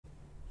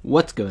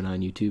What's going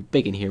on YouTube?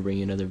 Bacon here bringing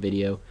you another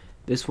video.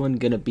 This one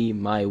gonna be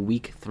my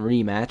week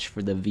 3 match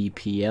for the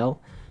VPL.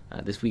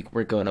 This week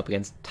we're going up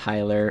against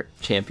Tyler,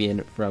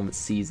 champion from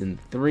season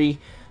 3.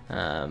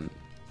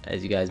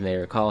 As you guys may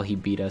recall, he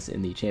beat us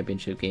in the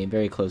championship game.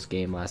 Very close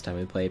game last time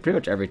we played. Pretty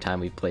much every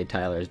time we've played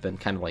Tyler has been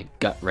kind of like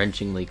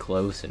gut-wrenchingly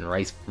close and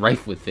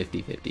rife with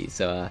 50-50.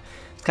 So I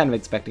was kind of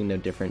expecting no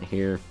different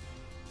here.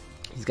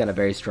 He's got a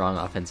very strong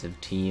offensive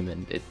team,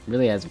 and it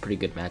really has a pretty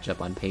good matchup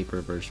on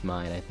paper versus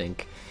mine, I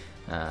think.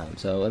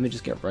 So let me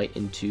just get right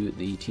into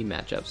the team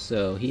matchups.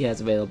 So he has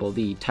available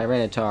the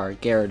Tyranitar,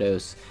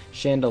 Gyarados,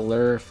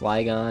 Chandelure,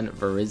 Flygon,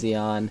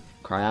 Virizion,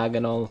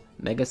 Cryogonal,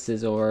 Mega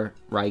Scizor,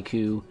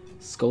 Raikou,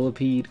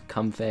 Scolipede,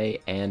 Comfey,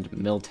 and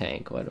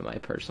Miltank, one of my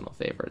personal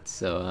favorites.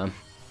 So a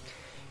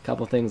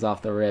couple things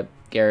off the rip.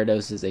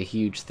 Gyarados is a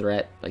huge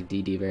threat, like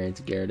DD variants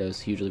of Gyarados,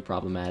 hugely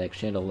problematic.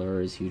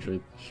 Chandelure is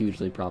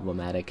hugely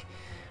problematic.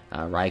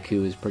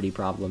 Raikou is pretty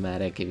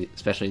problematic,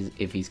 especially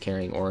if he's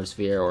carrying Aura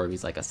Sphere or if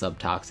he's like a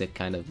subtoxic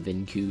kind of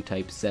Vinku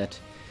type set.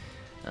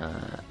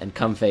 And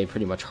Comfey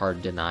pretty much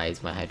hard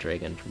denies my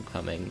Hydreigon from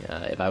coming.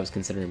 If I was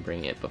considering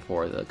bringing it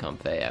before the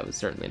Comfey, I was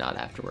certainly not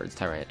afterwards.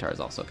 Tyranitar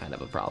is also kind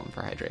of a problem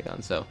for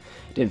Hydreigon, so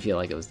it didn't feel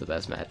like it was the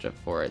best matchup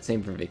for it.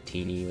 Same for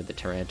Victini with the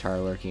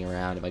Tyranitar lurking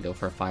around. If I go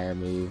for a fire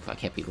move, I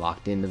can't be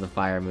locked into the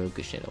fire move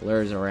because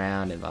Chandelure's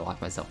around, and if I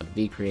lock myself into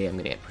V-Create, I'm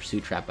going to get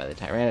Pursuit Trapped by the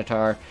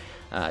Tyranitar.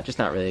 Just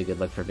not really a good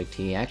look for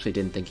Victini. I actually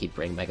didn't think he'd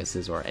bring Mega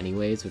Scizor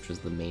anyways, which was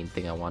the main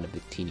thing I wanted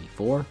Victini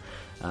for.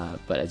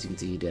 But as you can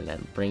see, he didn't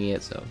end up bringing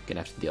it, so I'm going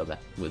to have to deal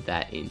with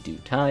that in due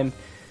time.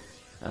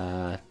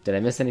 Did I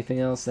miss anything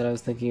else that I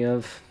was thinking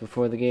of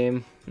before the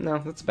game? No,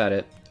 that's about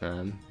it.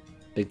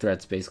 Big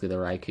threats, basically the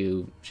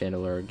Raikou,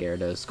 Chandelure,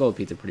 Gyarados.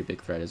 Scolipede's a pretty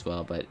big threat as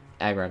well, but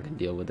Aggron can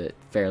deal with it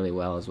fairly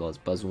well, as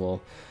Buzzwole.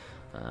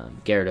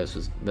 Gyarados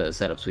was the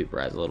setup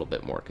sweeper I was a little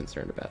bit more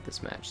concerned about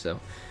this match, so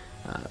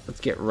let's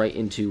get right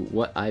into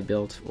what I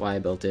built, why I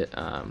built it.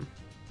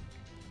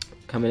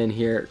 Coming in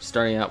here,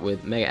 starting out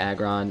with Mega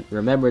Aggron.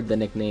 Remembered the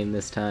nickname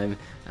this time.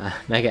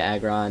 Mega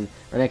Aggron.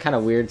 Running a kind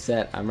of weird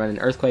set. I'm running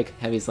Earthquake,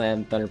 Heavy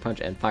Slam, Thunder Punch,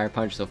 and Fire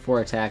Punch. So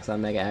 4 attacks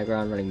on Mega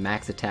Aggron. Running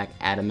Max Attack,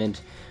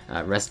 Adamant.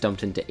 Rest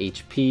dumped into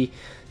HP.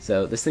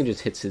 So this thing just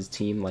hits his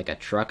team like a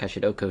truck. I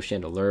should OHKO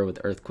Chandelure with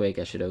Earthquake.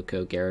 I should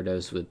OHKO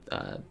Gyarados with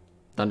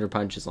Thunder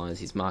Punch as long as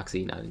he's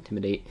Moxie, not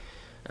Intimidate.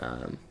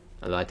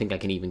 Although I think I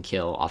can even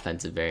kill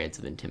offensive variants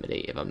of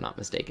Intimidate, if I'm not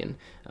mistaken,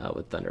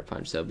 with Thunder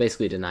Punch. So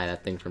basically deny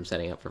that thing from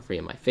setting up for free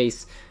in my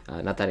face.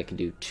 Not that it can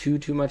do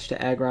too much to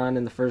Aggron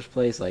in the first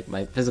place. Like,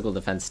 my physical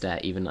defense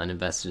stat, even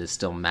uninvested, is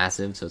still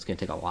massive, so it's going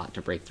to take a lot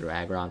to break through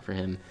Aggron for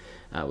him,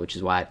 which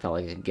is why I felt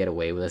like I could get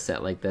away with a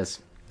set like this.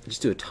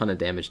 Just do a ton of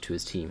damage to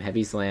his team.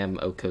 Heavy Slam,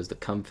 OHKO's the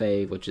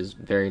Comfey, which is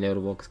very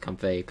notable, because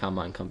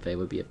Combine Comfey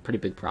would be a pretty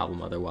big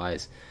problem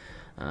otherwise.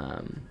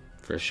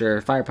 For sure.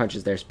 Fire Punch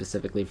is there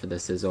specifically for the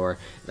Scizor.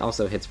 It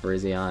also hits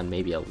Virizion,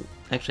 maybe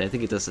actually I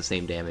think it does the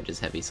same damage as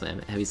Heavy Slam.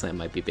 Heavy Slam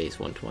might be base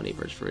 120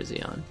 versus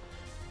Virizion.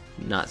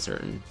 Not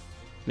certain.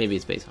 Maybe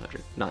it's base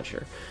 100. Not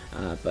sure.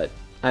 But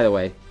either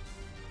way,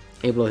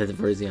 able to hit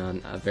the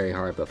Virizion very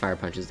hard, but Fire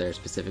Punch is there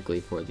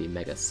specifically for the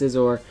Mega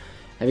Scizor.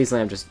 Heavy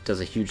Slam just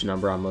does a huge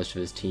number on most of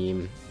his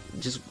team.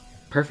 Just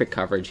perfect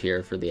coverage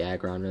here for the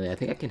Aggron, really. I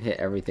think I can hit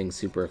everything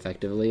super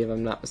effectively, if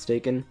I'm not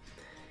mistaken.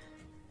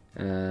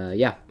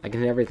 Yeah, I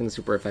can hit everything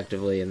super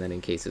effectively, and then in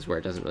cases where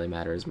it doesn't really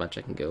matter as much,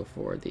 I can go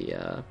for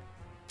the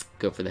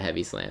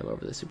Heavy Slam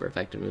over the super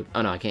effective move.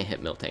 Oh no, I can't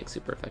hit Miltank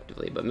super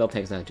effectively, but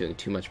Miltank's not doing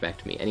too much back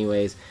to me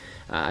anyways.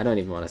 I don't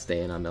even want to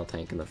stay in on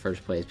Miltank in the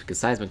first place, because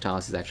Seismic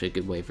Toss is actually a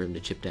good way for him to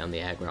chip down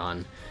the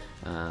Aggron,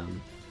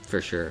 for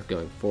sure,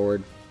 going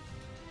forward.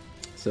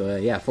 So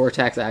yeah, 4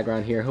 attacks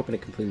Aggron here, hoping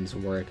to complete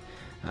some work.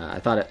 I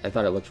thought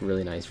it looked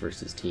really nice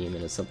versus team,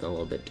 and it's something a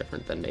little bit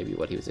different than maybe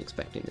what he was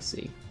expecting to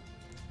see.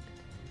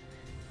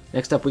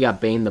 Next up, we got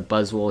Bane the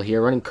Buzzwole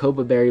here, running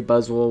Cobra Berry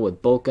Buzzwole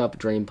with Bulk Up,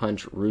 Drain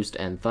Punch, Roost,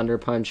 and Thunder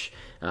Punch.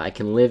 I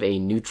can live a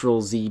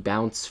neutral Z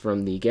bounce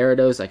from the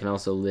Gyarados. I can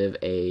also live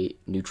a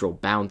neutral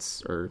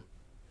bounce, or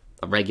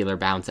a regular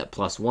bounce at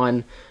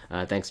 +1,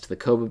 thanks to the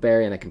Cobra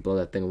Berry, and I can blow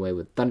that thing away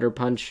with Thunder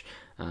Punch.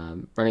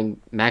 Running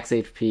max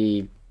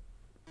HP,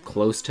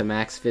 close to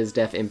max Phys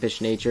Def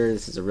Impish Nature.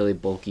 This is a really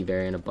bulky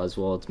variant of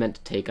Buzzwole. It's meant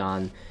to take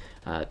on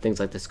things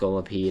like the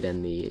Scolipede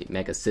and the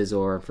Mega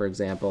Scizor, for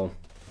example.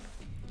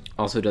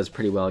 Also does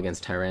pretty well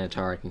against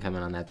Tyranitar. I can come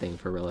in on that thing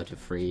for relative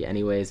free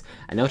anyways.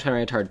 I know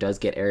Tyranitar does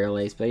get Aerial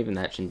Ace, but even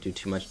that shouldn't do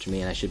too much to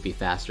me, and I should be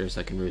faster,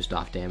 so I can roost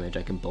off damage.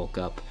 I can bulk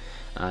up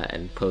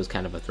and pose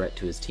kind of a threat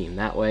to his team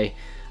that way.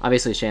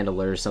 Obviously,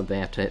 Chandelure is something I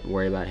have to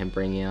worry about him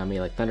bringing on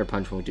me. Like, Thunder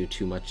Punch won't do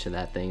too much to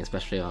that thing,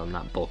 especially when I'm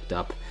not bulked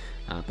up.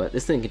 But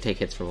this thing can take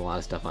hits from a lot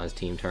of stuff on his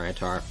team.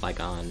 Tyranitar,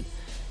 Flygon,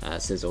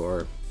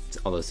 Scizor.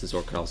 Although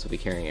Scizor could also be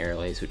carrying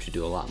Aerial Ace, which would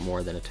do a lot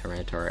more than a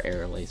Tyranitar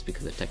Aerial Ace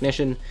because of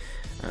Technician.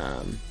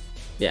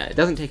 Yeah, it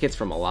doesn't take hits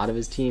from a lot of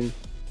his team,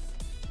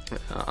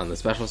 on the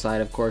special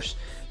side, of course,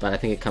 but I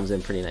think it comes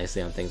in pretty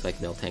nicely on things like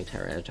Miltank,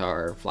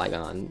 Tyranitar,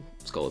 Flygon,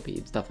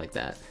 Scolipede, stuff like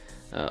that.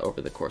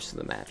 Over the course of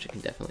the match, it can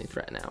definitely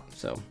threaten out.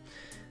 So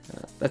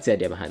That's the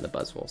idea behind the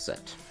Buzzwole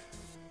set.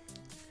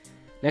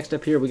 Next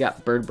up here, we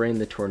got Birdbrain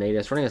the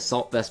Tornadus, running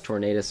Assault Vest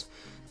Tornadus,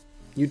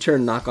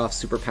 U-Turn, Knockoff,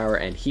 Superpower,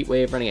 and Heat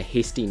Wave, running a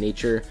Hasty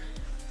Nature,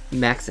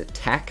 Max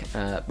Attack.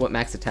 What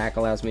Max Attack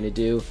allows me to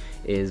do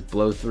is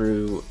blow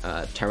through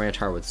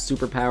Tyranitar with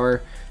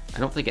Superpower. I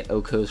don't think it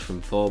OHKOs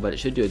from full, but it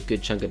should do a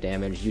good chunk of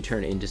damage.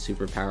 U-Turn into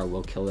Superpower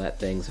will kill that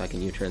thing, so I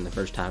can U-Turn the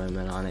first time I'm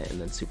in on it, and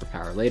then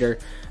Superpower later.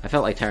 I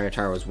felt like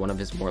Tyranitar was one of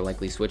his more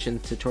likely switching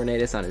to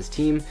Tornadus on his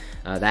team.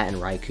 That and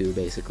Raikou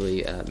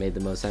basically made the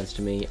most sense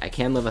to me. I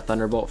can live a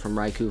Thunderbolt from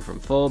Raikou from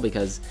full,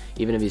 because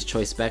even if he's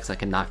Choice Specs, I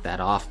can knock that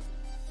off.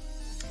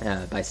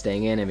 By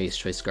staying in. If he's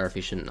Choice Scarf, he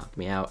shouldn't knock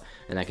me out,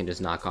 and I can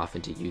just knock off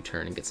into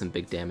U-Turn and get some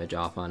big damage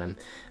off on him.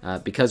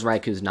 Because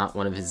Raikou's not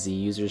one of his Z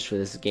users for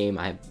this game,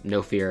 I have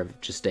no fear of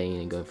just staying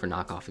in and going for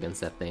knockoff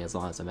against that thing as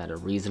long as I'm at a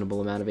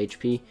reasonable amount of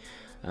HP.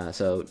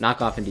 So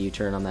knockoff into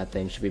U-Turn on that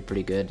thing should be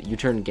pretty good.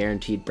 U-Turn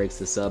guaranteed breaks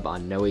the sub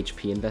on no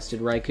HP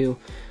invested Raikou.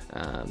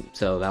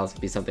 So that'll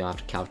be something I'll have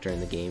to calc during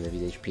the game if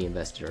he's HP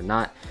invested or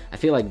not. I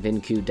feel like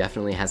Vinku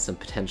definitely has some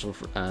potential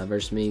for,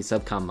 versus me.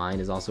 Subcom Mind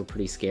is also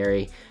pretty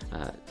scary.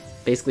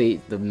 Basically,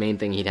 the main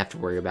thing he'd have to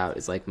worry about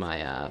is like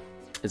my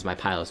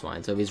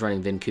Piloswine. So if he's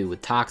running Vinku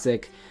with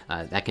Toxic,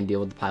 that can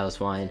deal with the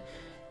Piloswine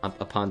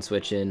upon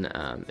switching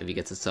if he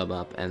gets a sub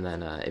up, and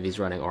then if he's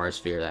running Aura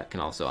Sphere, that can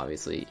also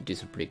obviously do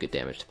some pretty good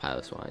damage to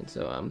Piloswine.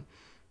 So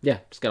yeah,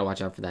 just gotta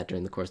watch out for that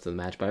during the course of the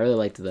match. But I really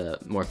liked the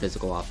more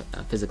physically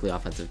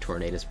offensive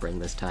Tornadus bring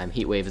this time.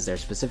 Heat Wave is there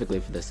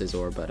specifically for the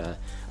Scizor, but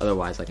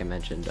otherwise, like I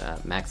mentioned,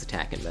 max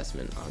attack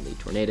investment on the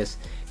Tornadus.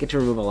 Get to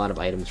remove a lot of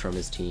items from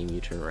his team,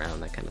 U-turn around,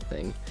 that kind of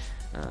thing,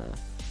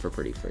 for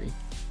pretty free.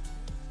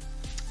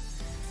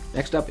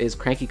 Next up is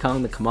Cranky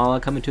Kong the Kamala,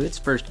 coming to its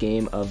first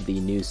game of the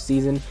new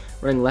season.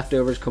 Running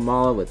Leftovers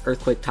Kamala with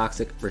Earthquake,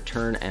 Toxic,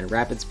 Return, and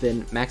Rapid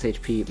Spin, Max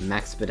HP,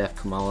 Max Spadef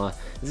Kamala.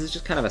 This is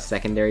just kind of a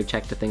secondary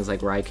check to things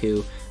like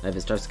Raikou. If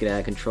it starts to get out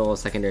of control, a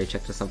secondary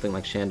check to something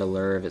like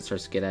Chandelure. If it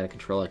starts to get out of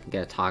control, I can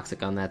get a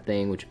Toxic on that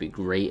thing, which would be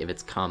great if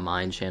it's Calm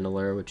Mind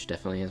Chandelure, which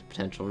definitely has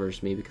potential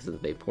versus me because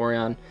of the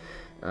Vaporeon.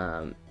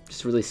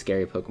 Just really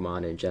scary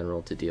Pokemon in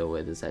general to deal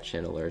with is that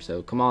Chandelure.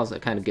 So Kamala's a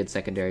kind of good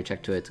secondary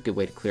check to it. It's a good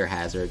way to clear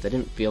hazards. I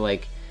didn't feel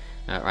like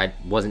I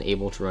wasn't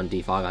able to run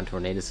Defog on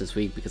Tornadus this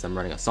week because I'm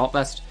running Assault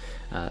Vest.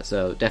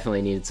 So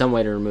definitely needed some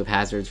way to remove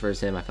hazards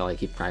versus him. I felt like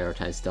he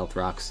prioritized Stealth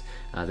Rocks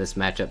this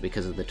matchup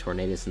because of the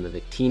Tornadus and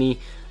the Victini,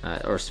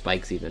 or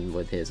Spikes even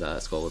with his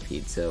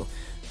Scolipede. So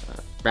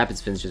Rapid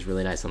Spin's just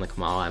really nice on the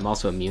Kamala. I'm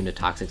also immune to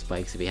Toxic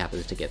Spikes if he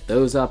happens to get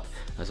those up,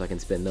 so I can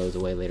spin those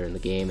away later in the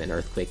game, and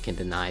Earthquake can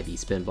deny the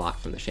spin block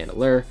from the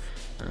Chandelure.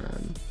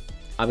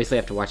 Obviously I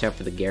have to watch out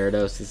for the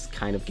Gyarados. This is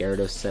kind of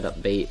Gyarados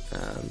setup bait.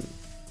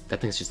 That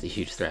thing's just a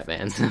huge threat,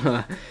 man.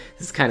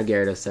 This is kind of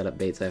Gyarados setup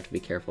bait, so I have to be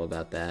careful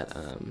about that.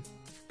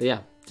 But yeah,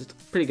 just a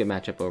pretty good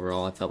matchup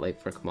overall. I felt like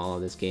for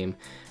Kamala this game,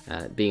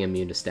 being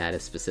immune to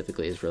status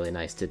specifically is really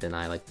nice to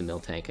deny, like the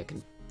Miltank. I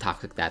can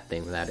Toxic that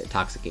thing without it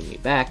toxicking me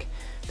back.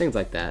 Things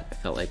like that I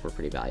felt like were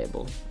pretty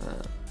valuable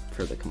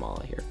for the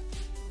Kamala here.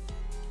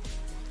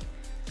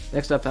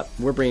 Next up,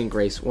 we're bringing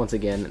Grace once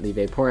again. The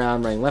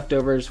Vaporeon running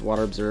Leftovers,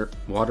 Water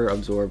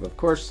Absorb of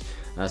course,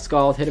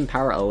 Scald, Hidden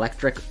Power,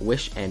 Electric,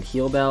 Wish, and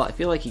Heal Bell. I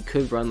feel like he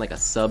could run like a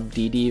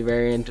sub-DD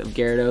variant of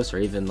Gyarados, or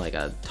even like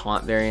a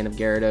taunt variant of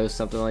Gyarados,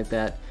 something like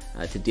that,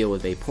 to deal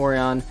with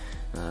Vaporeon.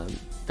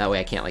 That way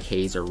I can't like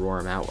haze or roar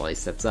him out while he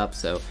sets up.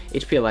 So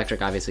HP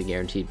Electric obviously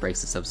guaranteed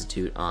breaks the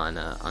substitute on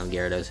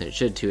Gyarados, and it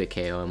should 2-hit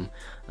KO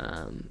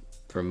him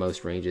for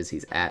most ranges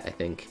he's at, I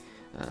think.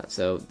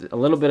 So a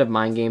little bit of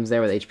mind games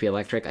there with HP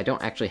Electric. I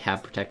don't actually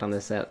have Protect on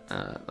this set,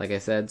 like I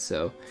said,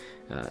 so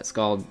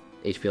Scald,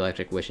 HP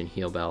Electric, Wish, and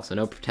Heal Bell, so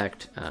no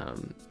Protect.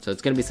 So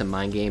it's going to be some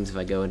mind games if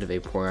I go into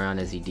Vaporeon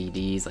as he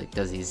DDs, like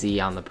does he Z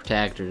on the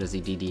Protect, or does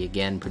he DD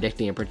again,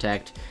 predicting a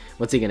Protect?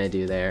 What's he going to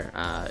do there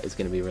is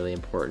going to be really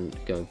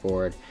important going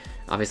forward.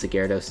 Obviously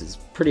Gyarados is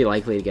pretty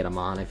likely to get him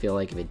on, I feel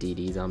like, if it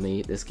DDs on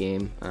me this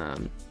game.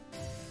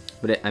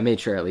 But I made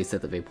sure at least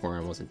that the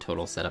Vaporeon wasn't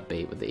total setup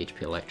bait with the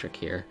HP Electric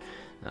here.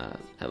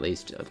 At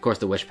least, of course,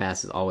 the Wish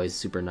Pass is always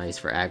super nice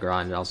for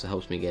aggro, and it also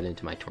helps me get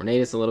into my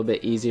Tornadus a little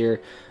bit easier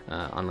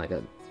on like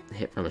a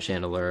hit from a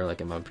Chandelure,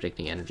 like if I'm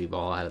predicting Energy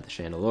Ball out of the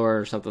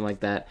Chandelure or something like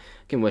that.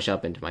 I can Wish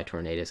up into my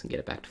Tornadus and get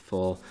it back to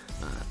full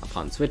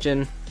upon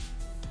switching,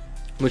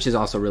 which is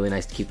also really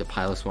nice to keep the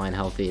Piloswine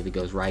healthy. If it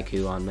goes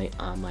Raikou on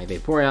my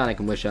Vaporeon, I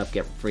can Wish up,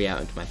 get free out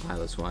into my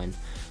Piloswine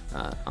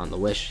on the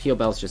Wish. Heal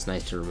Bell's just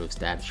nice to remove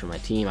status from my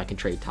team. I can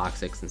trade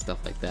Toxics and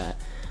stuff like that.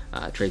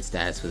 Trade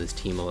status with his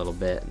team a little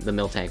bit. The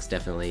Miltank's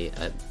definitely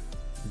a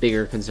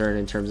bigger concern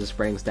in terms of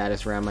spreading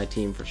status around my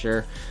team for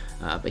sure,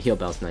 but Heal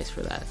Bell's nice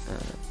for that,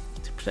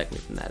 to protect me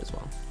from that as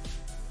well.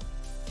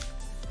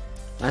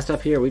 Last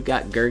up here, we've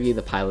got Gurgi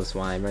the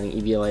Piloswine, running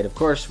Eviolite, of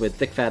course, with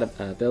Thick Fat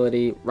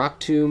ability, Rock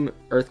Tomb,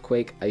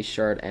 Earthquake, Ice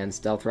Shard, and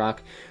Stealth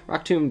Rock.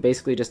 Rock Tomb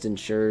basically just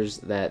ensures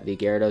that the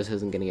Gyarados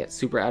isn't going to get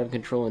super out of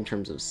control in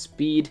terms of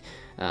speed.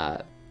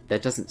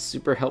 that doesn't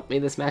super help me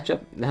this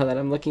matchup now that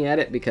I'm looking at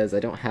it, because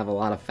I don't have a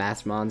lot of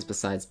fast mons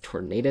besides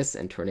Tornadus,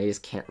 and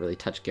Tornadus can't really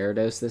touch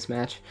Gyarados this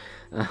match.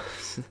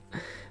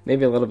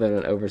 Maybe a little bit of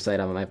an oversight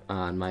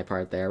on my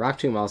part there. Rock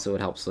Tomb also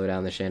would help slow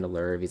down the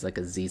Chandelure if he's like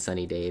a Z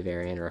Sunny Day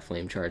variant or a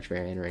Flame Charge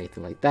variant or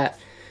anything like that.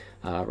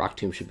 Rock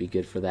Tomb should be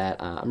good for that.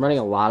 I'm running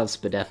a lot of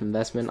Spadef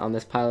investment on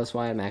this Pilot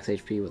Y, max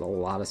HP with a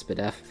lot of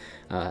Spadef.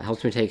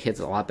 Helps me take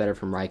hits a lot better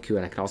from Raikou,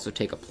 and I can also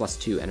take a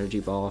 +2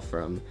 Energy Ball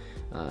from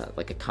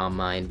like a Calm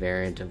Mind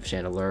variant of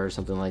Chandelure or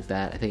something like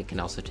that. I think it can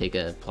also take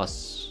a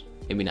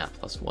maybe not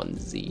 +1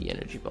 Z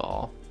Energy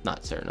Ball.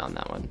 Not certain on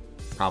that one.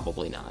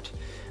 Probably not.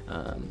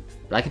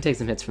 But I can take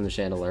some hits from the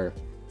Chandelure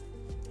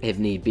if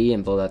need be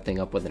and blow that thing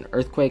up with an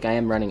Earthquake. I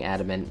am running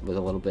Adamant with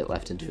a little bit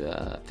left into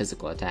a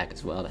physical attack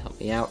as well to help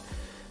me out.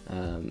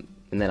 And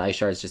then Ice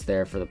Shard's just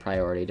there for the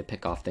priority to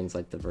pick off things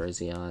like the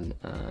Verzion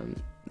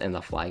and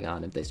the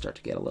Flygon if they start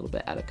to get a little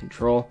bit out of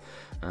control.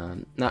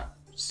 Not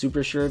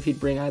super sure if he'd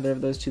bring either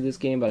of those to this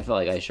game, but I felt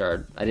like Ice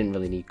Shard, I didn't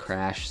really need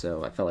Crash,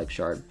 so I felt like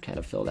Shard kind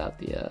of filled out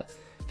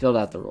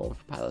the role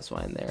for Pilot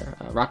Swine there.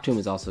 Rock Tomb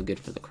is also good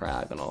for the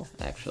Cryogonal,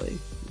 actually,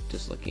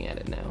 just looking at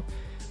it now.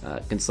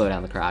 Can slow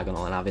down the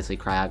Cryogonal, and obviously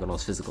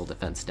Cryogonal's physical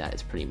defense stat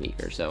is pretty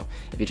meager, so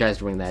if he tries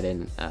to bring that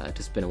in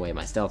to spin away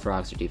my Stealth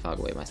Rocks or defog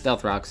away my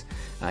Stealth Rocks,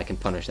 I can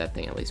punish that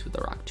thing at least with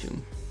the Rock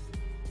Tomb.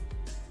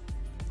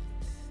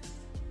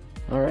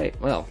 Alright,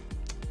 well,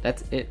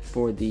 that's it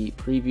for the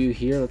preview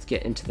here. Let's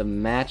get into the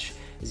match.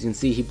 As you can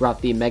see, he brought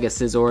the Mega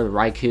Scizor, the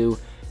Raikou,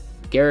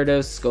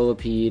 Gyarados,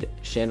 Scolipede,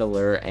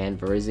 Chandelure, and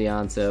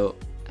Virizion, so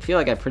I feel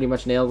like I pretty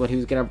much nailed what he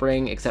was going to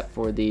bring, except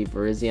for the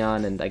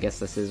Virizion and I guess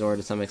the Scizor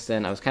to some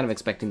extent. I was kind of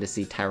expecting to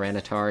see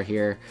Tyranitar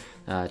here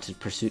to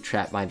Pursuit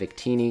Trap my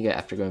Victini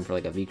after going for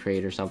like a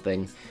V-Crate or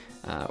something,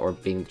 or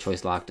being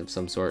choice locked of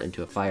some sort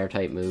into a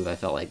Fire-type move. I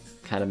felt like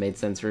kind of made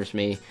sense for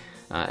me.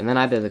 And then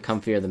either the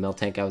Comfey or the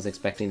Miltank I was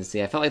expecting to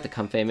see. I felt like the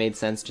Comfey made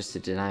sense just to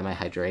deny my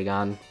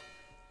Hydreigon.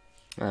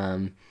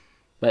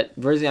 But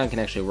Virizion can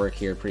actually work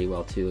here pretty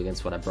well too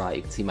against what I brought.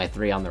 You can see my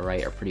 3 on the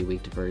right are pretty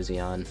weak to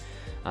Virizion.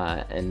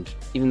 And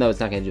even though it's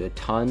not going to do a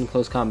ton,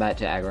 close combat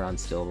to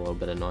Aggron's still a little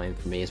bit annoying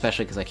for me,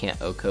 especially because I can't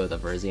OHKO the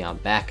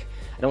Virizion back.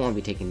 I don't want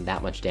to be taking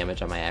that much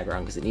damage on my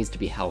Aggron because it needs to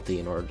be healthy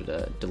in order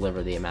to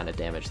deliver the amount of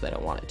damage that I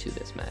want it to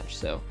this match.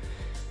 So,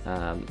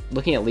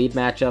 looking at lead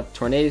matchup,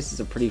 Tornadus is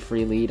a pretty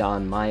free lead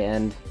on my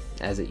end,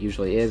 as it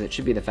usually is. It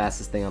should be the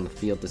fastest thing on the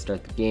field to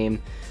start the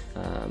game,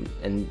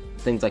 and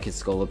things like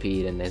his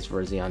Scolipede and his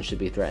Virizion should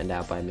be threatened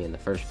out by me in the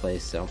first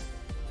place, so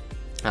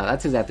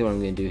that's exactly what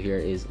I'm going to do here,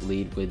 is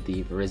lead with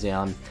the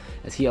Virizion,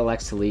 as he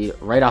elects to lead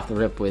right off the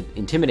rip with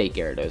Intimidate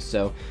Gyarados.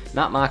 So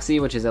not Moxie,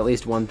 which is at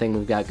least one thing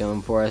we've got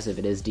going for us if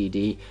it is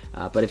DD,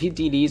 but if he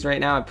DDs right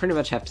now, I pretty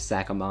much have to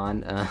sack him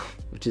on,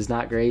 which is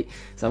not great.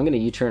 So I'm going to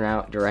U-turn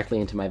out directly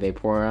into my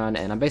Vaporeon,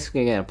 and I'm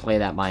basically going to play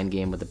that mind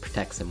game with the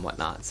Protects and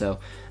whatnot. So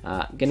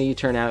I'm going to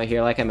U-turn out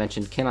here. Like I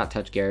mentioned, cannot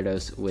touch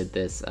Gyarados with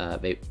this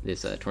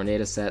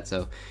Tornado set,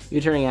 so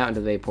U-turning out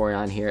into the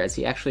Vaporeon here as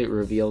he actually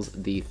reveals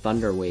the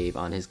Thunder Wave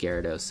on his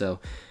Gyarados. So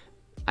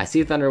I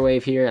see Thunder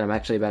Wave here, and I'm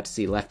actually about to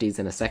see Lefties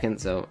in a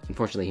second, so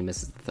unfortunately he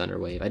misses the Thunder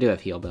Wave. I do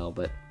have Heal Bell,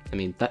 but I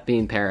mean,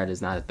 being Parrot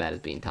is not as bad as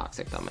being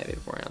Toxic on my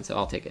Vaporeon, so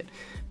I'll take it.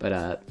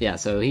 But yeah,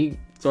 so he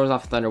throws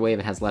off a Thunder Wave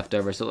and has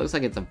Leftover, so it looks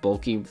like it's a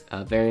bulky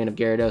variant of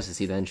Gyarados, as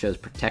he then shows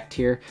Protect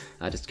here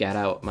to scout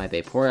out what my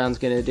Vaporeon's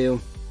going to do,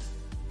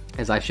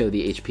 as I show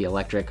the HP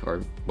Electric,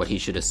 or what he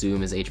should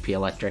assume is HP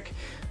Electric.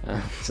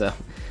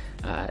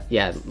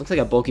 Yeah, it looks like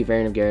a bulky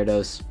variant of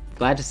Gyarados.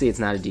 Glad to see it's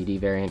not a DD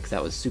variant, because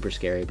that was super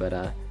scary,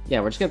 but yeah,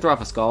 we're just going to throw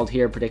off a Scald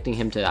here, predicting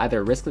him to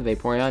either risk the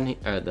Vaporeon,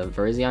 or the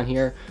Virizion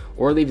here,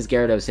 or leave his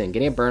Gyarados in.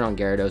 Getting a burn on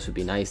Gyarados would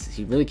be nice.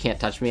 He really can't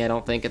touch me, I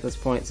don't think, at this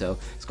point, so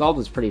Scald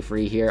was pretty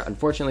free here.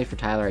 Unfortunately for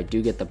Tyler, I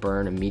do get the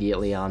burn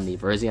immediately on the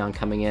Virizion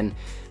coming in.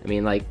 I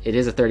mean, like, it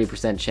is a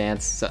 30%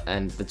 chance,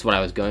 and that's what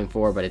I was going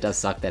for, but it does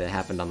suck that it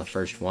happened on the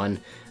first one.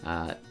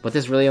 What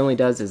this really only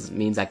does is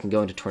means I can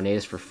go into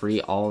Tornadus for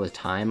free all the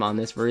time on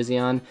this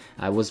Virizion.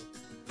 I was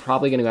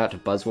probably going to go out to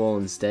Buzzwole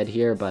instead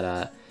here,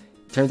 but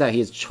turns out he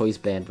has Choice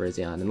Band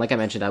Virizion, and like I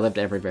mentioned, I lived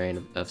every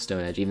variant of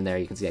Stone Edge. Even there,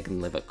 you can see I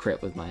can live a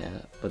crit with my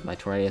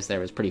Tornadus there.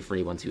 It was pretty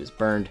free once he was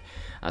burned.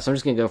 So I'm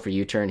just going to go for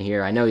U-turn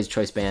here. I know he's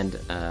Choice Band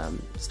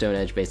Stone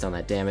Edge based on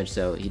that damage,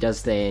 so he does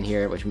stay in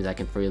here, which means I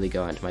can freely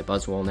go into my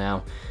Buzzwole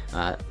now.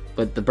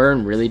 But the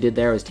burn really did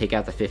there was take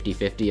out the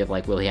 50-50 of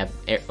like, will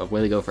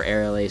he go for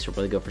Aerial Ace or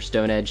will he go for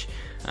Stone Edge?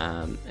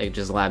 It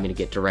just allowed me to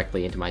get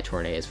directly into my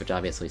Tornadus, which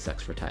obviously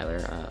sucks for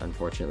Tyler,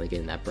 unfortunately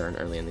getting that burn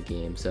early in the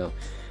game. So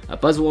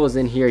Buzzwole is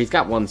in here. He's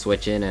got one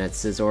switch in, and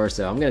it's Scizor,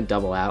 so I'm going to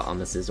double out on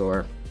the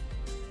Scizor.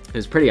 It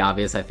was pretty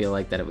obvious, I feel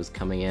like, that it was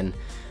coming in.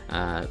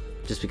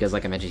 Just because,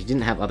 like I mentioned, he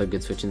didn't have other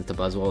good switch-ins to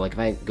Buzzwole. Like, if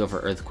I go for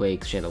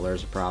Earthquake,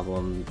 Chandelure's a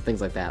problem,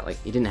 things like that.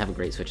 Like, he didn't have a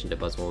great switch into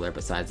Buzzwole there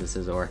besides the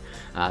Scizor.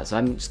 So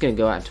I'm just going to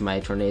go out to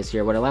my Tornadus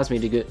here. What it allows me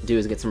to do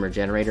is get some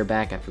Regenerator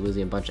back after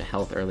losing a bunch of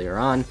health earlier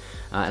on.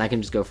 And I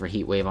can just go for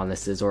Heat Wave on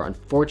this Scizor.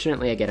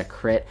 Unfortunately, I get a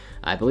crit.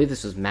 I believe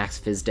this was Max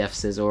Phys Def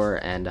Scizor,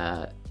 and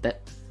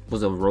that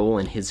was a roll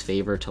in his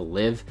favor to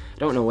live. I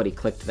don't know what he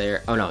clicked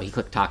there. Oh no, he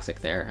clicked Toxic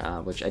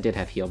there, which I did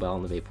have Heal Bell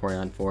on the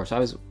Vaporeon for, so I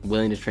was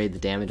willing to trade the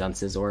damage on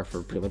Scizor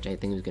for pretty much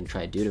anything he was going to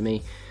try to do to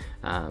me.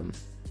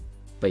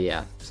 But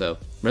yeah, so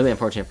really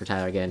unfortunate for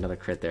Tyler. Get another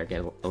crit there,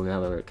 get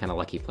another kind of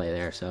lucky play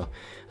there. So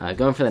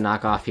going for the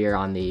knockoff here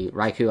on the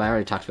Raikou. I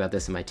already talked about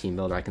this in my team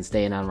builder. I can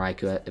stay in on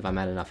Raikou if I'm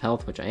at enough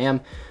health, which I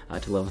am,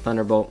 to level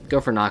Thunderbolt.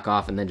 Go for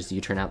knockoff and then just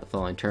U-turn out the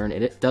following turn.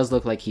 It does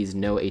look like he's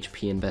no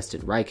HP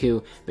invested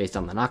Raikou based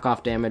on the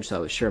knockoff damage, so I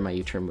was sure my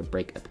U-turn would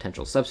break a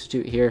potential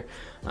substitute here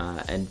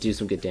and do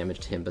some good damage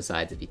to him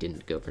besides if he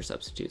didn't go for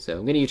substitute. So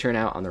I'm going to U-turn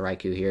out on the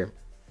Raikou here.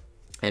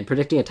 And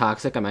predicting a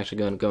Toxic, I'm actually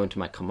going to go into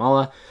my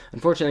Kamala.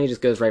 Unfortunately, he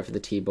just goes right for the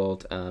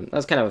T-Bolt. That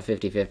was kind of a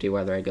 50-50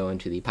 whether I go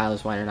into the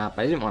Piloswine or not,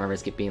 but I didn't want to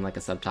risk it being like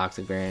a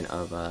sub-Toxic variant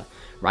of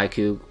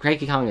Raikou.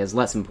 Cranky Kong is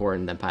less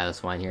important than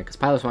Piloswine here, because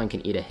Piloswine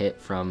can eat a hit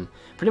from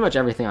pretty much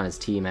everything on his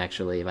team,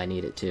 actually, if I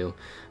need it to.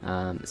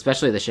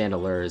 Especially the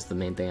Chandelure is the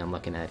main thing I'm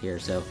looking at here.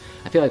 So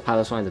I feel like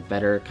Piloswine is a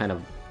better kind of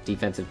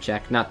defensive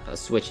check, not a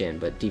switch in,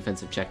 but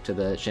defensive check to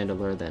the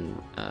Chandelure than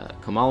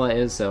Kamala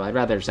is, so I'd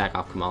rather sack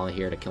off Kamala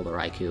here to kill the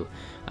Raikou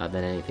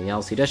than anything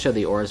else. He does show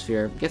the Aura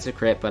Sphere, gets a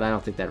crit, but I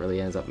don't think that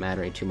really ends up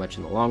mattering too much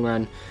in the long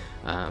run,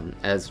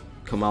 as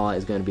Kamala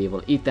is going to be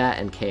able to eat that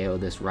and KO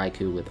this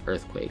Raikou with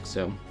Earthquake.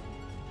 So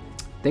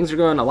things are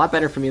going a lot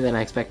better for me than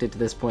I expected to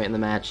this point in the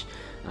match,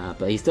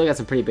 but he's still got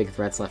some pretty big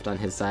threats left on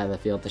his side of the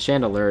field. The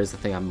Chandelure is the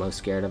thing I'm most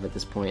scared of at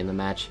this point in the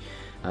match.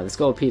 The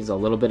Scolipede is a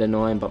little bit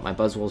annoying, but my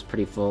Buzzwole's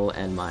pretty full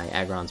and my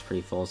Aggron's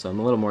pretty full, so I'm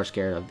a little more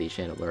scared of the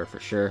Chandelure for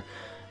sure.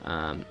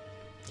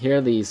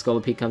 Here the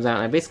Scolipede comes out,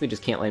 and I basically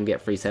just can't let him get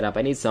free setup.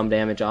 I need some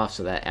damage off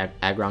so that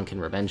Aggron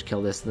can revenge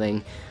kill this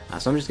thing.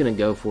 So I'm just going to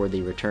go for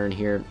the return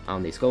here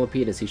on the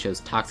Scolipede as he shows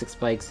Toxic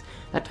Spikes.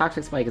 That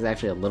Toxic Spike is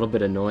actually a little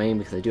bit annoying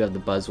because I do have the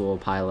Buzzwole,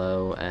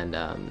 Pylo, and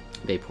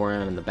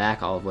Vaporeon in the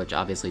back, all of which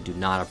obviously do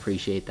not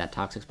appreciate that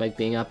Toxic Spike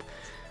being up.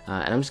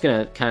 And I'm just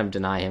going to kind of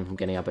deny him from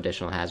getting up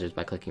additional hazards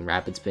by clicking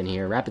Rapid Spin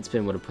here. Rapid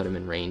Spin would have put him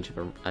in range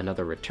of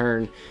another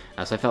return,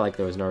 so I felt like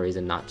there was no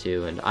reason not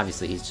to, and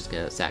obviously he's just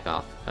going to sack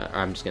off, or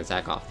I'm just going to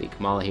sack off the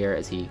Kamala here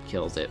as he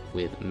kills it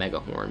with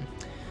Mega Horn.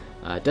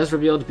 It does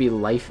reveal to be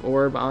Life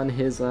Orb on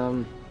his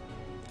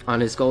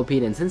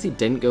Scolipede, and since he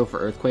didn't go for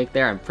Earthquake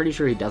there, I'm pretty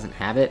sure he doesn't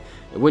have it.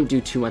 It wouldn't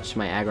do too much to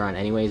my Aggron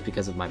anyways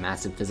because of my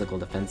massive physical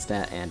defense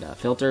stat and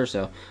filter,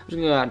 so I'm just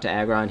going to go out into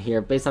Aggron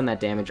here. Based on that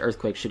damage,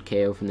 Earthquake should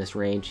KO from this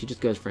range. He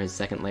just goes for his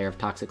second layer of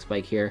Toxic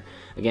Spike here.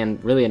 Again,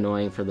 really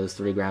annoying for those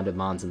 3 grounded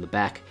Mons in the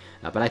back,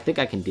 but I think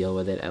I can deal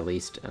with it at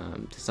least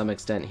to some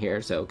extent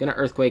here. So going to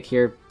Earthquake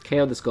here,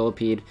 KO the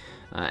Scolipede,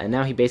 and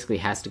now he basically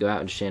has to go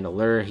out into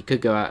Chandelure. He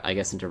could go out, I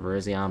guess, into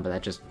Virizion, but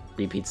that just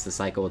repeats the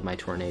cycle with my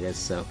Tornadus,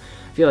 so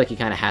I feel like he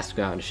kind of has to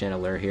go out into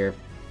Chandelure here.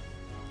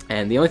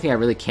 And the only thing I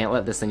really can't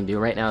let this thing do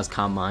right now is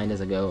Calm Mind as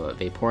I go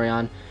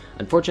Vaporeon.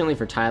 Unfortunately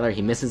for Tyler,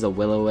 he misses a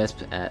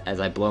Will-O-Wisp as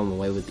I blow him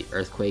away with the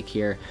Earthquake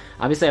here.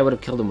 Obviously I would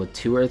have killed him with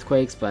 2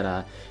 Earthquakes,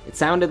 but it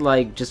sounded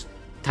like just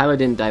Tyler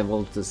didn't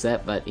divulge the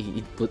set, but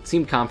he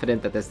seemed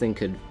confident that this thing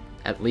could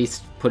at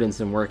least put in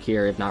some work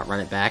here, if not run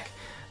it back.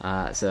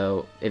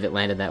 So if it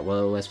landed that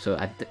Will-O-Wisp, so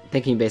I'm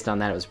thinking based on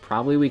that it was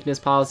probably weakness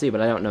policy,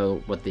 but I don't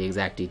know what the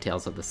exact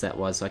details of the set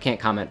was, so I can't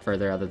comment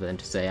further other than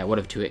to say I would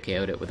have 2-hit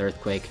KO'd it with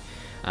Earthquake,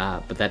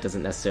 but that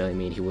doesn't necessarily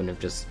mean he wouldn't have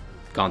just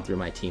gone through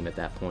my team at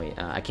that point.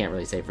 I can't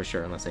really say for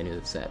sure unless I knew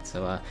the set,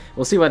 so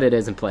we'll see what it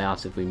is in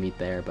playoffs if we meet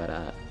there,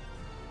 but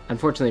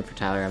unfortunately for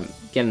Tyler, I'm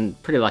getting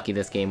pretty lucky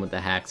this game with the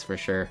hacks for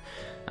sure.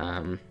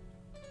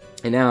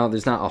 And now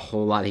there's not a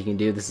whole lot he can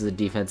do. This is a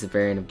defensive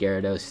variant of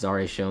Gyarados. He's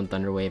already shown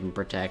Thunder Wave and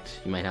Protect.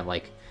 You might have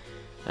like,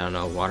 I don't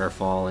know,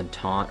 Waterfall and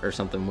Taunt or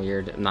something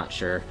weird. I'm not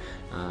sure.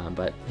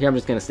 But here I'm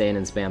just going to stay in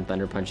and spam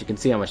Thunder Punch. You can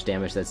see how much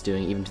damage that's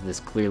doing even to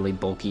this clearly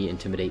bulky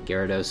Intimidate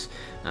Gyarados.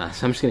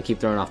 So I'm just going to keep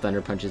throwing off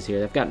Thunder Punches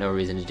here. They've got no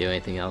reason to do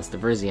anything else. The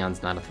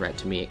Virzion's not a threat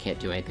to me. It can't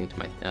do anything to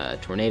my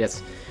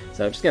Tornadus.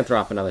 So I'm just going to throw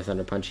off another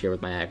Thunder Punch here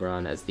with my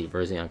Aggron as the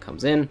Virzion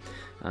comes in.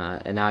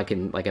 And now I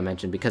can, like I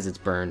mentioned, because it's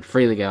burned,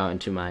 freely go out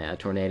into my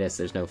Tornadus.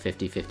 There's no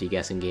 50-50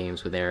 guessing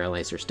games with Aerial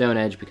Ace or Stone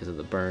Edge because of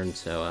the burn.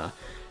 So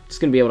just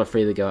going to be able to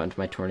freely go out into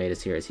my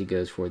Tornadus here as he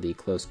goes for the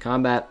Close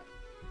Combat.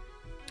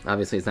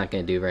 Obviously, it's not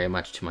going to do very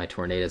much to my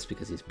Tornadus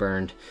because he's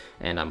burned,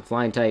 and I'm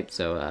Flying type,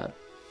 so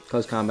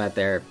Close Combat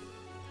there.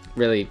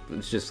 Really,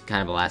 it's just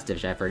kind of a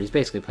last-ditch effort. He's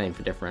basically playing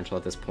for differential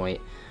at this point,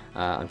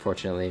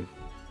 unfortunately.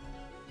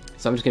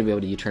 So I'm just going to be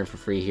able to U-turn for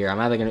free here. I'm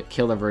either going to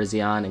kill the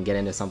Virizion and get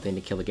into something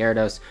to kill the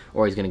Gyarados,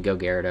 or he's going to go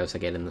Gyarados, I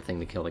get in the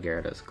thing to kill the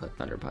Gyarados and click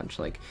Thunder Punch.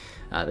 Like,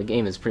 the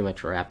game is pretty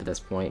much a wrap at this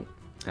point.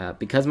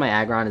 Because my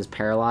Aggron is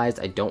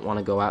paralyzed, I don't want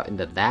to go out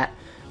into that,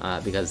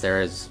 because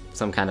there is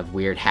some kind of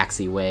weird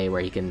hacksy way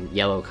where he can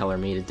yellow color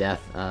me to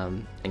death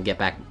and get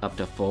back up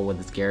to full with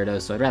his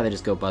Gyarados, so I'd rather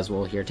just go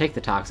Buzzwole here, take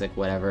the Toxic,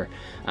 whatever,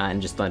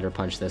 and just Thunder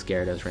Punch this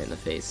Gyarados right in the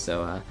face.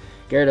 So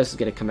Gyarados is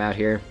going to come out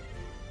here,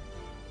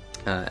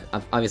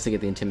 obviously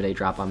get the Intimidate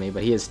drop on me,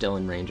 but he is still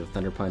in range of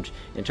Thunder Punch.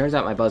 And it turns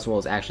out my Buzzwole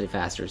is actually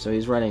faster, so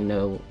he's running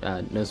no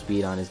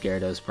speed on his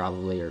Gyarados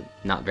probably, or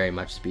not very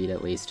much speed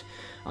at least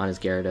on his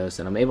Gyarados,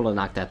 and I'm able to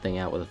knock that thing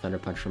out with a Thunder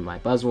Punch from my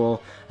Buzzwole.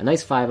 A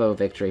nice 5-0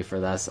 victory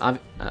for us.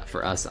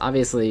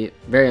 Obviously,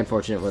 very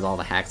unfortunate with all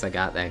the hacks I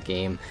got that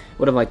game.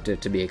 Would have liked it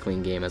to be a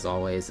clean game as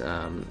always,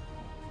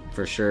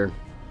 for sure.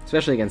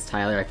 Especially against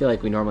Tyler. I feel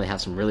like we normally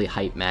have some really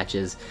hype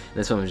matches.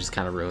 This one was just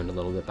kind of ruined a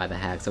little bit by the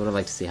hacks. I would have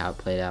liked to see how it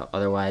played out.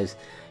 Otherwise,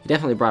 he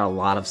definitely brought a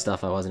lot of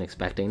stuff I wasn't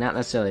expecting. Not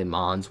necessarily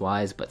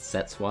Mons-wise, but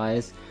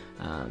sets-wise.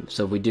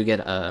 So if we do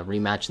get a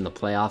rematch in the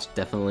playoffs,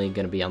 definitely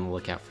going to be on the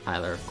lookout for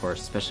Tyler, of course.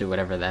 Especially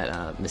whatever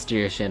that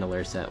Mysterious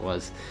Chandelier set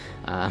was.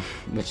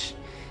 Which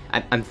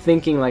I'm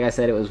thinking, like I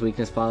said, it was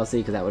weakness policy,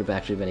 because that would have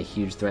actually been a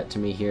huge threat to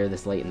me here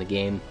this late in the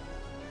game.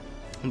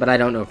 But I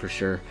don't know for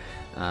sure.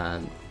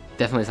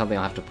 Definitely something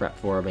I'll have to prep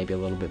for, maybe a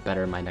little bit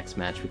better in my next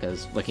match,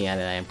 because looking at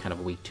it, I am kind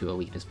of weak to a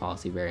weakness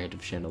policy variant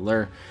of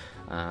Chandelure.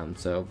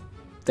 So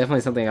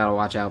definitely something I gotta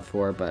watch out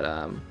for,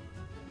 but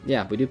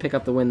yeah, we do pick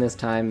up the win this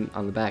time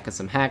on the back of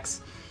some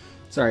hacks.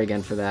 Sorry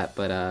again for that,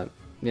 but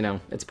you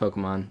know, it's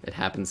Pokemon. It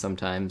happens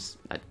sometimes.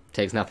 It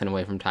takes nothing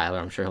away from Tyler.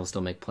 I'm sure he'll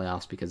still make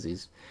playoffs because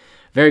he's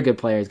a very good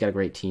player. He's got a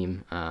great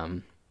team.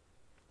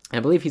 I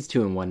believe he's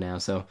 2-1 now,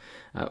 so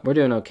we're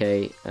doing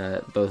okay,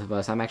 both of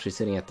us. I'm actually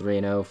sitting at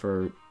 3-0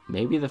 for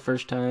maybe the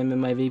first time in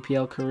my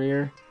VPL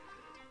career.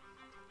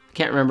 I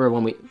can't remember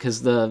when because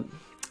the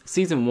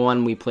Season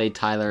 1 we played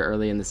Tyler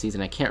early in the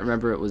season. I can't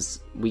remember it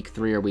was week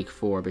 3 or week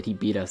 4, but he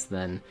beat us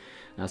then.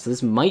 So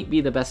this might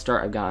be the best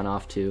start I've gotten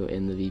off to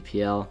in the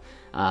VPL.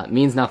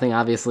 Means nothing,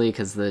 obviously,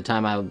 because the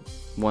time I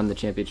won the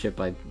championship,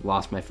 I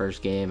lost my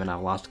first game, and I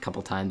lost a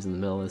couple times in the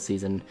middle of the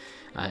season.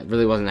 It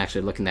really wasn't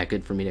actually looking that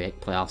good for me to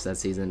make playoffs that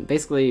season.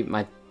 Basically,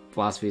 my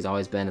philosophy has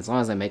always been, as long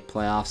as I make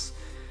playoffs,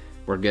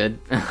 we're good.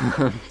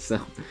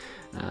 So,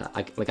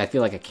 I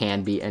feel like I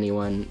can beat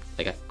anyone.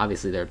 Like,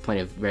 obviously, there are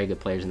plenty of very good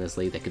players in this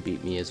league that could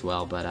beat me as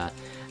well, but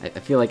I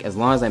feel like as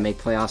long as I make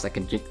playoffs, I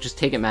can just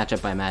take it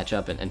matchup by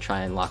matchup and try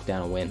and lock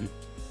down a win.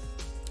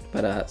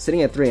 But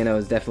sitting at 3-0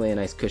 is definitely a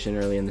nice cushion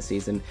early in the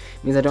season.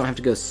 It means I don't have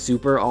to go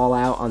super all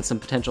out on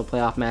some potential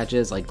playoff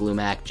matches like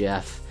Glumac,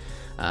 Jeff.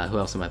 Who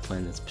else am I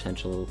playing that's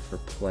potential for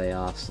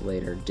playoffs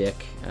later?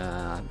 Dick,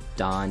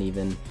 Don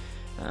even.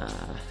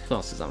 Who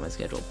else is on my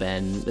schedule?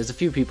 Ben. There's a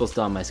few people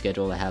still on my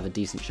schedule that have a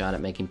decent shot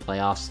at making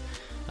playoffs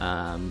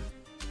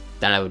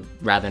that I would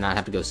rather not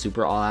have to go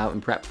super all out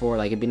and prep for.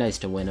 Like, it'd be nice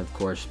to win, of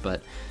course,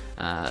 but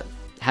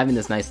having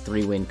this nice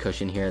 3-win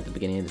cushion here at the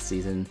beginning of the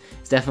season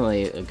is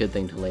definitely a good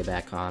thing to lay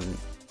back on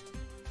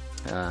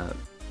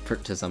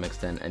to some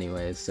extent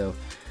anyways. So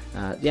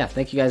yeah,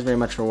 thank you guys very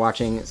much for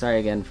watching. Sorry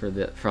again for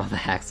all the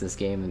hacks this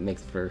game. It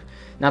makes for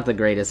not the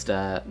greatest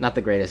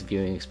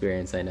viewing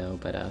experience, I know,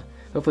 but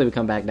hopefully we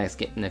come back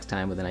next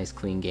time with a nice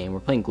clean game. We're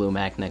playing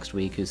Glumac next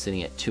week, who's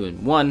sitting at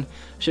 2-1.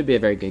 Should be a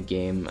very good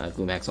game.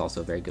 Glumac's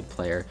also a very good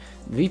player.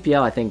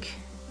 VPL, I think,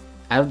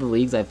 out of the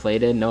leagues I've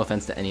played in, no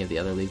offense to any of the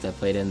other leagues I've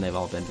played in, they've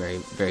all been very,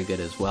 very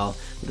good as well.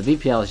 But the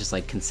VPL is just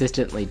like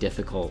consistently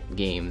difficult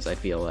games, I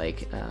feel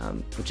like,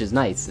 which is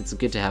nice. It's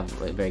good to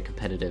have a very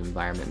competitive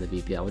environment in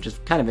the VPL, which is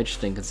kind of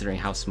interesting considering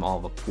how small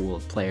of a pool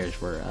of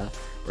players we're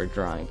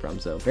drawing from.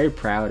 So very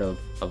proud of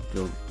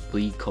the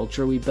league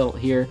culture we built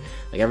here.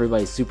 Like,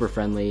 everybody's super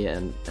friendly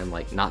and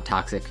like not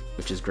toxic,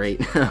 which is great.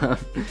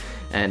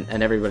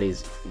 and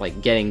everybody's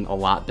like getting a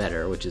lot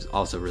better, which is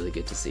also really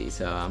good to see.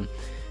 So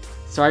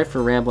sorry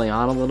for rambling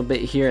on a little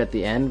bit here at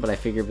the end, but I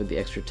figured with the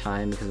extra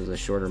time, because it was a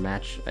shorter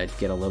match, I'd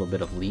get a little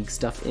bit of league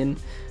stuff in.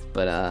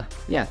 But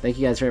yeah, thank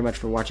you guys very much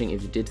for watching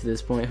if you did to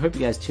this point. I hope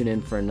you guys tune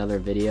in for another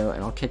video,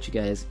 and I'll catch you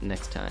guys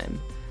next time.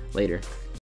 Later.